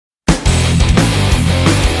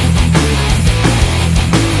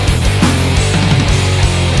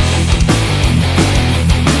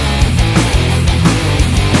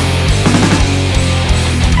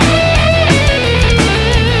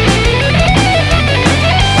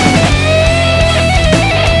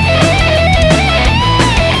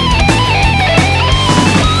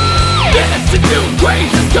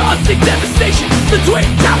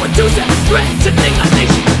threatening a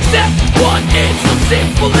nation. Step one is so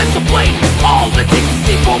simple and so plain. All it takes is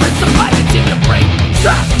C4 and some violence in your brain.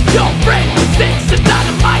 Strap your friend with sticks and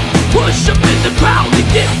dynamite. Push them in the crowd and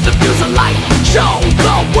give the fuse a light. Show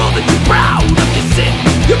the world that you're proud of your sin.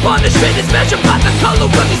 Your punishment is measured by the color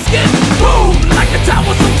of your skin. Boom, like a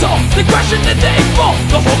tower so tall, they crash and then they fall.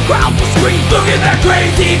 The whole crowd will scream, look at that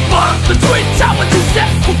crazy fuck. The twin tower two-step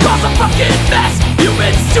will cause a fucking mess.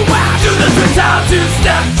 Humans to ash, do the twin tower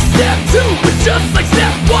two-step. Step two is just like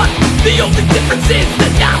step one. The only difference is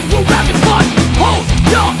that now we're having fun. Hold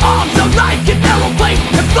your arms out like an aeroplane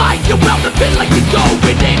and fly around the pit like you're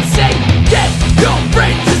going insane. Get your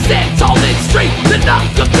brain to stand tall and straight, then knock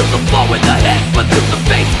them to the floor with the head, but to the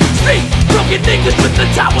face. Speak broken English with the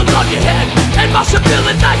towel on your head, and march a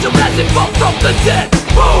Villainizer as it falls from the dead.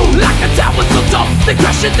 Boom, like a tower so tall, they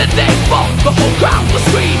crash and then they fall. The whole crowd will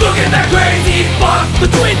scream, look at that crazy fuck. The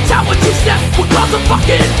twin tower two-step will cause a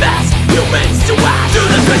fucking mess. Humans to ash, do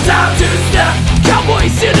the twin tower two-step.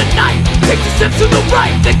 Cowboys here tonight, take 2 steps to the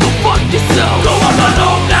right, then go fuck yourself. Go on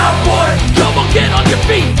home now, boy. Come on, get on your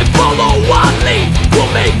feet and follow our lead.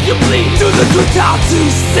 We'll make you bleed. Do the twin tower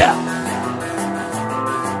two-step.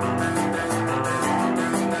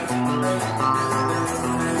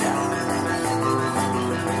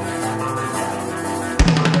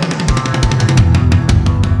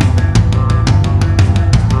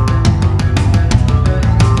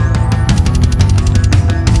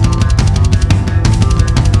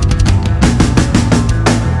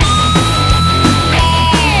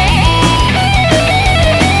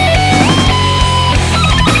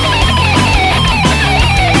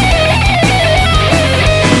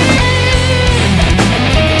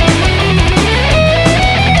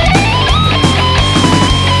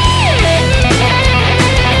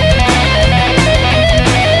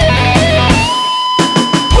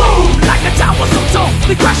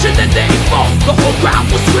 They crash and then they fall. The whole crowd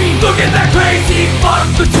will scream, look at that crazy fuck.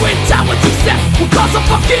 The twin tower two-step will cause a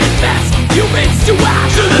fucking mess. Humans to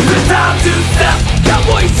ash, do the twin tower two-step.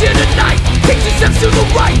 Cowboys here tonight, take 2 steps to the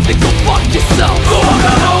right, then go fuck yourself.